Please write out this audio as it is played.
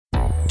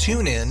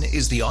TuneIn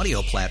is the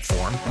audio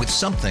platform with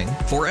something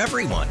for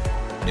everyone.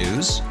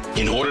 News.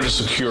 In order to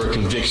secure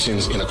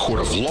convictions in a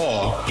court of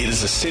law, it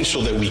is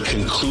essential that we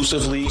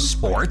conclusively.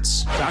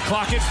 Sports. Got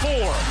clock at 4.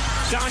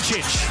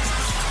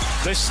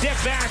 Doncic. The step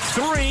back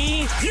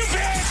 3. You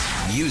bet.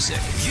 Music.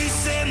 You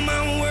set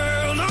my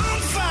world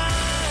on fire.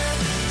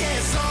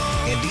 Yes,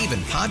 and even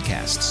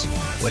podcasts.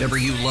 Whatever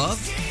you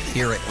love,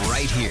 hear it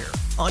right here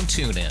on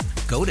TuneIn.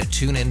 Go to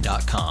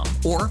TuneIn.com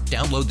or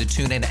download the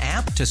TuneIn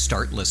app to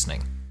start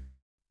listening.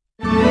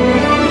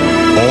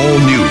 All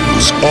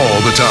news,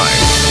 all the time.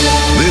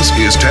 This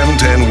is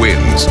 1010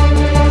 Wins.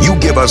 You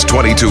give us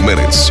 22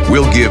 minutes,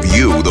 we'll give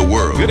you the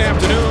world. Good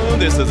afternoon.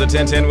 This is the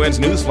 1010 Wins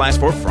News Flash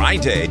for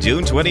Friday,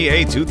 June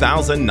 28,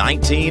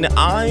 2019.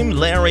 I'm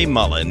Larry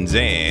Mullins,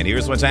 and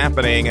here's what's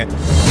happening.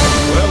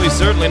 Well, he's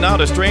certainly not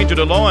a stranger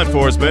to law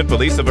enforcement.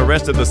 Police have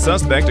arrested the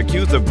suspect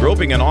accused of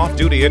groping an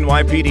off-duty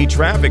NYPD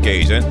traffic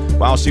agent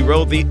while she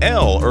rode the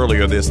L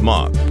earlier this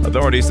month.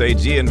 Authorities say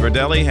Gian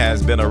Verdelli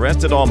has been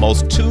arrested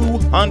almost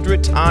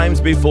 200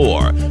 times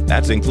before.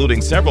 That's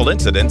including several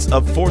incidents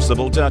of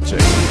forcible touching.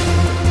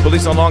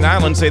 Police on Long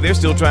Island say they're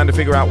still trying to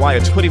figure out why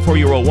a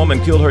 24-year-old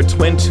woman killed her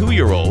twin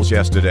 2-year-olds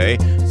yesterday.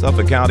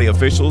 Suffolk County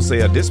officials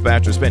say a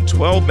dispatcher spent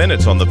 12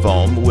 minutes on the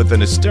phone with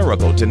an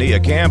hysterical Tania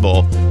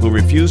Campbell, who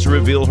refused to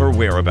reveal her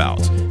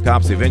whereabouts.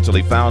 Cops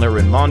eventually found her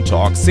in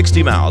Montauk,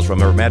 60 miles from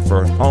her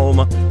Medford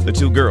home. The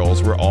 2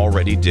 girls were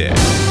already dead.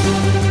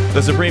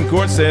 The Supreme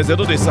Court says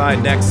it'll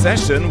decide next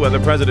session whether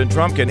President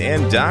Trump can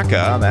end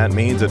DACA. That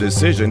means a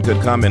decision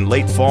could come in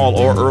late fall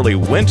or early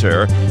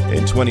winter.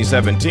 In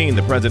 2017,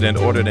 the president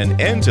ordered an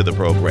end to the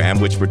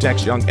program, which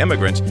protects young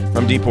immigrants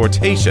from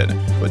deportation,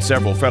 but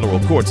several federal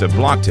courts have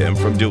blocked him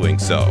from doing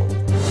so.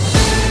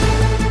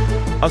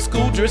 A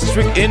school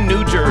district in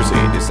New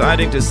Jersey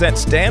deciding to set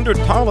standard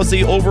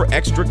policy over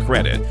extra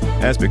credit.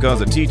 That's because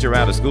a teacher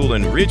at a school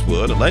in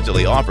Ridgewood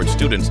allegedly offered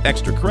students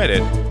extra credit.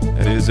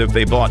 That is, if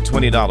they bought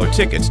 $20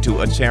 tickets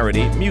to a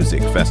charity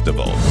music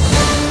festival.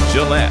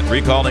 Gillette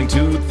recalling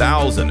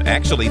 2,000,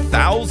 actually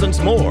thousands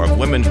more of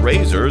women's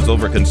razors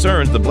over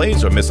concerns the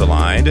blades are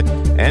misaligned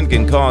and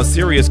can cause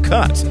serious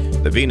cuts.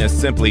 The Venus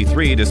Simply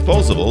 3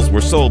 disposables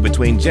were sold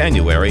between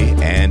January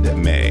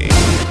and May.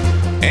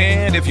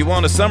 And if you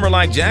want a summer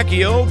like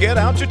Jackie O, get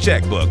out your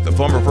checkbook. The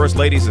former First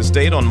Lady's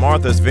estate on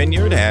Martha's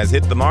Vineyard has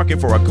hit the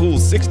market for a cool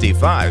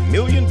 $65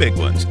 million big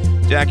ones.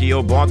 Jackie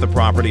O bought the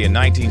property in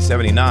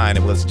 1979.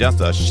 It was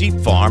just a sheep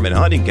farm and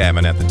hunting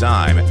cabin at the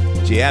time.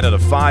 She added a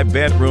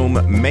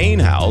 5-bedroom main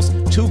house,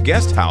 2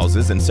 guest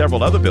houses, and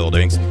several other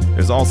buildings.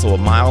 There's also a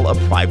mile of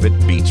private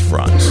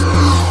beachfront.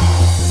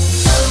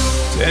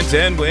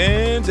 1010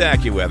 Wins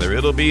AccuWeather.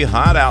 It'll be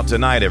hot out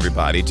tonight,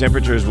 everybody.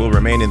 Temperatures will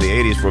remain in the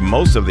 80s for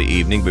most of the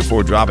evening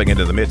before dropping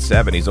into the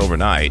mid-70s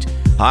overnight.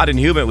 Hot and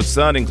humid with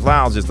sun and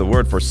clouds is the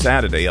word for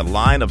Saturday. A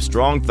line of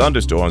strong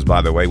thunderstorms,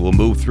 by the way, will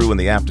move through in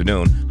the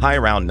afternoon. High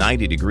around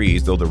 90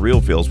 degrees, though the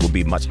real feels will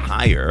be much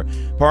higher.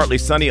 Partly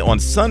sunny on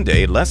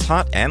Sunday, less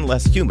hot and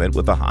less humid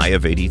with a high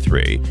of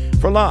 83.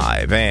 For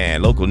live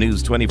and local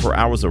news 24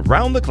 hours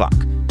around the clock,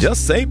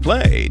 just say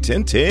play.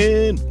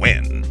 1010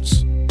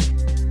 Wins.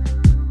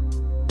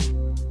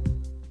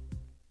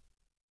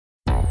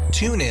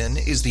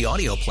 TuneIn is the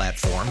audio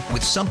platform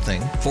with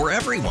something for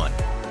everyone.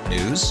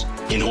 News.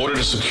 In order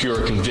to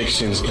secure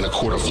convictions in a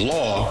court of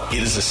law,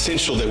 it is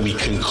essential that we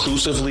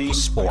conclusively.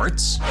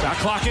 Sports. Got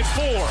clock at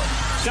 4.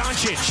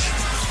 Doncic.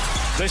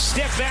 The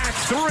step back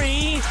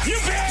 3. You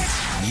bet.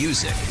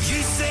 Music.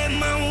 you set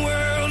my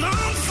world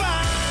on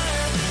fire.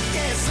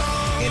 Yes,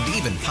 and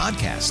even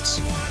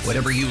podcasts.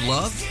 Whatever you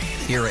love,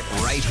 hear it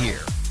right here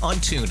on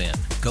TuneIn.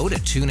 Go to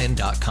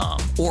TuneIn.com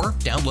or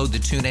download the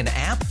TuneIn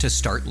app to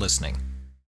start listening.